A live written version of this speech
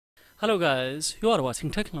Hello guys, you are watching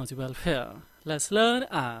Technology Welfare. Let's learn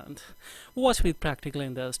and watch with practical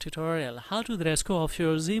in this tutorial how to rescue of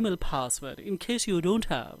your Gmail password in case you don't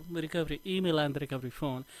have the recovery email and the recovery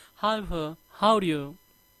phone. However, how do you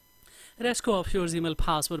rescue of your Gmail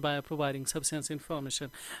password by providing sufficient information?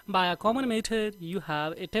 By a common method, you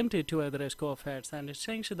have attempted to the rescue of it, and it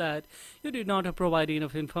seems that you did not provide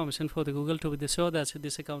enough information for the Google to be sure that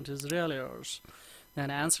this account is really yours. Then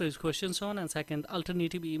answer is questions on, and second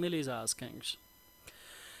alternative email is asking.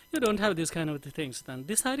 You don't have this kind of things. Then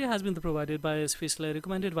this idea has been provided by especially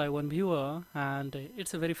recommended by one viewer, and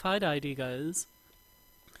it's a verified ID, guys,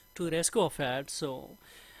 to rescue of it. So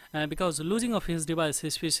because losing of his device,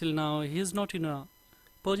 especially now he is not in a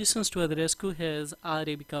positions to rescue his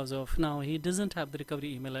ID because of now he doesn't have the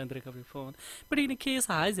recovery email and the recovery phone. But in a case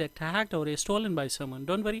hijacked, hacked or stolen by someone,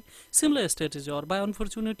 don't worry, similar strategy, or by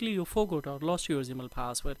unfortunately you forgot or lost your Gmail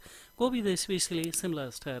password, go with the especially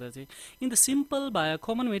similar strategy. In the simple by a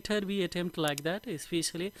common method we attempt like that,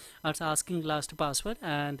 especially it's asking last password,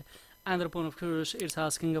 and another point of course it's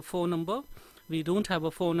asking a phone number. We don't have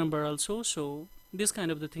a phone number also, so this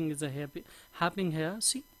kind of the thing is happening here.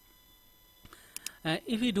 See,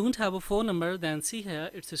 if we don't have a phone number, then see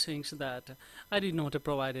here it's saying that I did not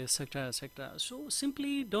provide etc etc. So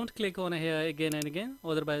simply don't click on here again and again,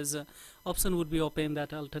 otherwise option would be open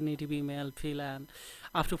that alternative email fill, and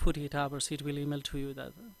after 48 hours it will email to you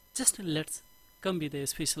that. Just let's come with a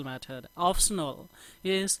special method. Optional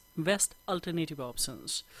is best alternative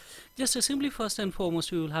options. Just simply first and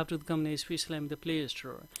foremost we will have to come especially in the Play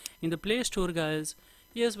Store. In the Play Store, guys,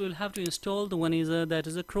 yes, we will have to install the one is that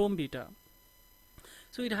is a Chrome beta.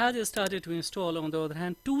 So it has started to install. On the other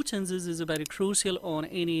hand, two changes is very crucial on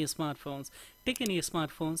any smartphones. Take any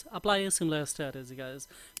smartphones, apply a similar strategy, guys.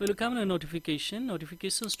 We will come in a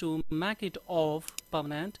notifications to make it off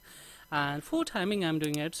permanent. And for timing I'm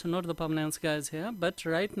doing it, so not the permanence, guys, here, but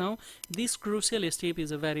right now this crucial step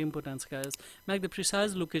is a very important, guys. Make the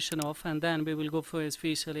precise location off, and then we will go for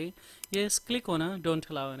especially yes, click on a don't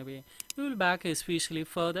allow anyway. We will back especially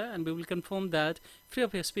further and we will confirm that free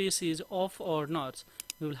of space is off or not.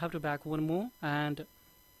 We will have to back one more and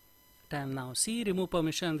time now. See, remove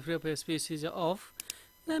permission, free of space is off.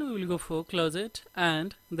 Then we will go for close it,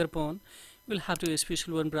 and thereupon we will have to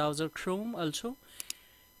especially one browser, Chrome also.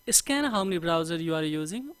 Scan how many browser you are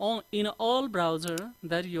using. In all browser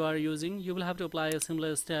that you are using, you will have to apply a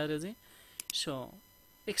similar strategy. So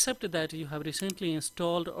except that you have recently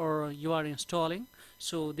installed or you are installing,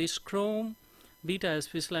 so this Chrome beta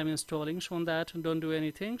especially I'm installing, so on that don't do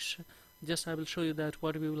anything. Just I will show you that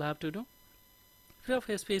what we will have to do. Free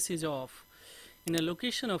of space is off. In a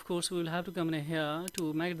location, of course, we will have to come in here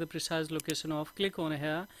to make the precise location off. Click on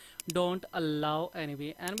here, don't allow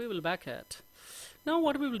anyway, and we will back it. Now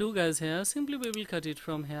what we will do, guys, here simply we will cut it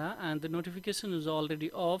from here, and the notification is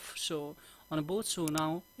already off, so on both, so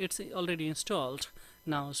now it's already installed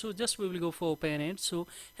now. So just we will go for open it. So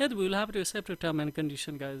here we will have to accept a term and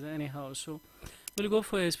condition, guys, anyhow. So we'll go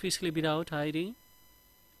for especially without ID.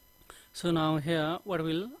 So now here what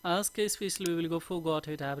we'll ask especially we will go for got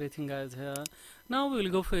it everything, guys, here. Now we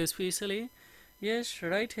will go for especially yes,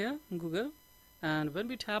 right here Google, and when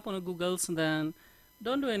we tap on a Google's, then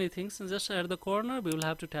don't do anything, so just at the corner we will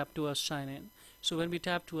have to tap to a sign in. So when we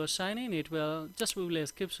tap to a sign in, it will just we will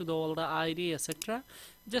skip to all the ID etc.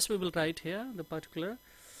 Just we will write here the particular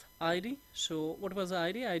ID. So what was the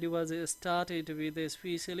ID? ID was started with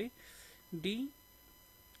especially D.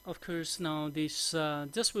 Of course, now this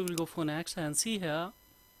just we will go for next and see here.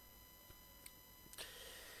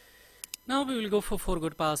 Now we will go for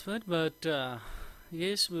forgot password, but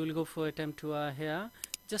yes, we will go for attempt to here.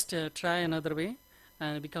 Just try another way,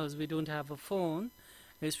 and because we don't have a phone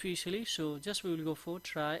especially, so just we will go for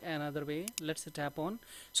try another way. Let's tap on.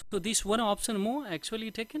 So this one option more actually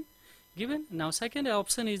taken given. Now second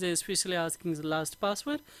option is especially asking the last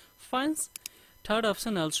password, fine. Third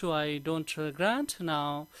option also I don't grant.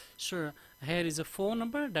 Now sure, here is a phone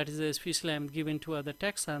number that is especially I'm given to other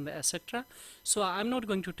text and etc. So I'm not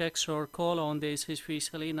going to text or call on this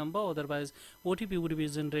especially number, otherwise OTP would be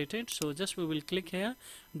generated. So just we will click here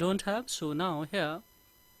don't have. So now here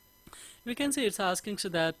we can see it's asking so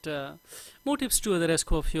that more tips to the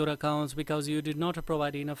rescue of your accounts because you did not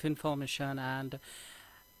provide enough information, and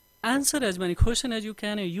answer as many questions as you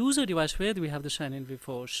can. Use a device where we have the sign in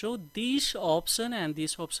before. So this option and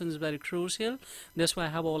this option is very crucial. That's why I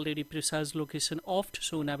have already precise location off,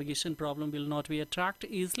 so navigation problem will not be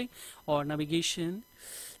attracted easily, or navigation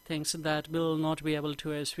things that will not be able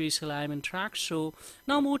to especially track. So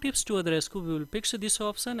now more tips to other rescue. We will pick this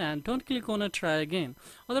option and don't click on a try again.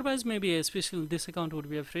 Otherwise maybe especially this account would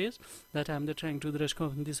be a phrase that I'm trying to the rescue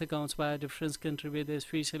of this accounts by a different country with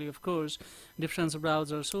especially of course different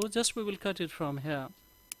browser. So just we will cut it from here.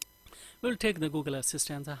 We'll take the Google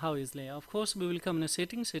Assistant how easily. Of course we will come in a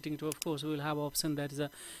setting to of course we will have option that is a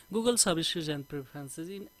Google services and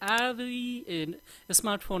preferences. In every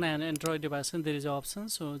smartphone and Android device there is option,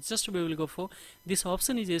 so just we will go for this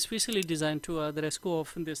option is especially designed to the rescue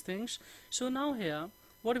of these things. So now here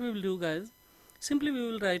what we will do guys, simply we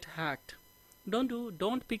will write hacked.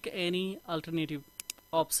 Don't pick any alternative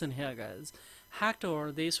option here guys, hacked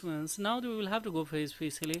or these ones. Now we will have to go for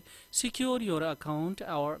especially secure your account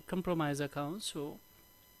or compromise account. So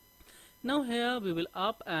now here we will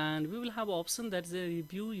up and we will have option that is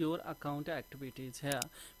review your account activities. Here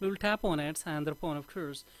we will tap on it and thereupon of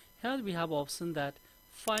course here we have option that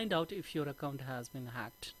find out if your account has been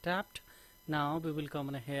hacked. Tapped. Now we will come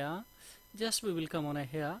on here, just we will come on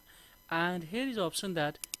here and here is option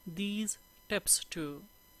that these tips too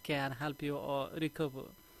can help you recover.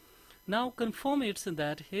 Now confirm it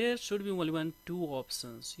that here should be only two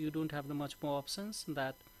options. You don't have the much more options.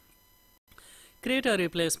 That create a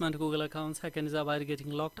replacement Google account. Second is about getting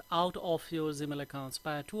locked out of your Gmail accounts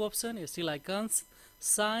by two options. Still icons,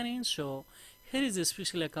 sign in. So here is a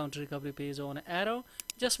special account recovery page on arrow.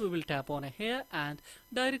 Just we will tap on here and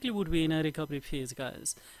directly would be in a recovery phase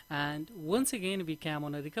guys. And once again we came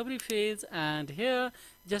on a recovery phase and here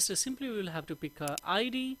just simply we will have to pick a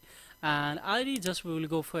ID. And ID just we will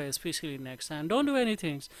go for especially next and don't do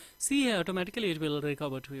anything. See here automatically it will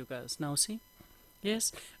recover to you guys. Now see,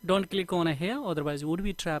 yes, don't click on here, otherwise you would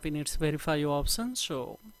be trapped in its verify your option.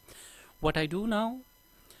 So what I do now,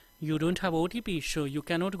 you don't have OTP, so you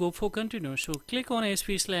cannot go for continue. So click on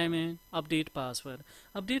especially update password.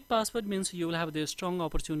 Update password means you will have the strong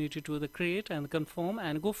opportunity to the create and confirm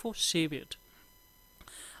and go for save it.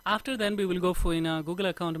 After then we will go for in a Google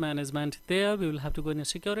account management. There we will have to go in a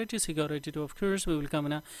security to of course we will come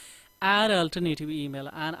in a add alternative email,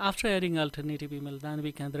 and after adding alternative email then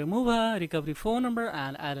we can remove a recovery phone number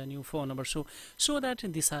and add a new phone number, so that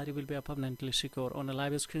this ID will be permanently secure. On a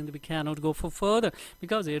live screen we cannot go for further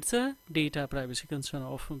because it's a data privacy concern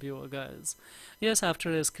of viewer guys. Yes,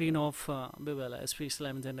 after a screen of we will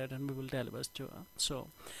especially generate and we will deliver to so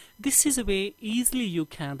this is a way easily you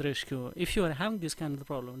can rescue. If you are having this kind of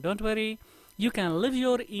problem, don't worry, you can leave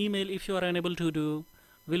your email if you are unable to do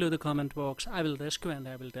below the comment box. I will rescue and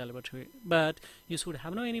I will deliver to you, but you should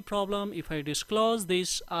have no any problem if I disclose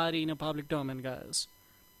this are in a public domain guys.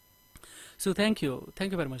 So thank you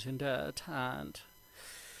very much in that, and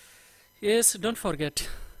yes, don't forget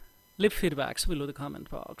leave feedbacks below the comment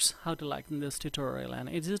box how to like this tutorial, and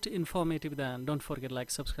is it informative, then don't forget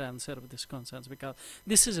like, subscribe and share with this concerns because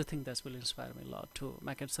this is a thing that will inspire me a lot to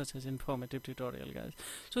make it such as informative tutorial guys.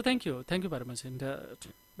 So thank you very much in that.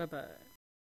 Bye bye.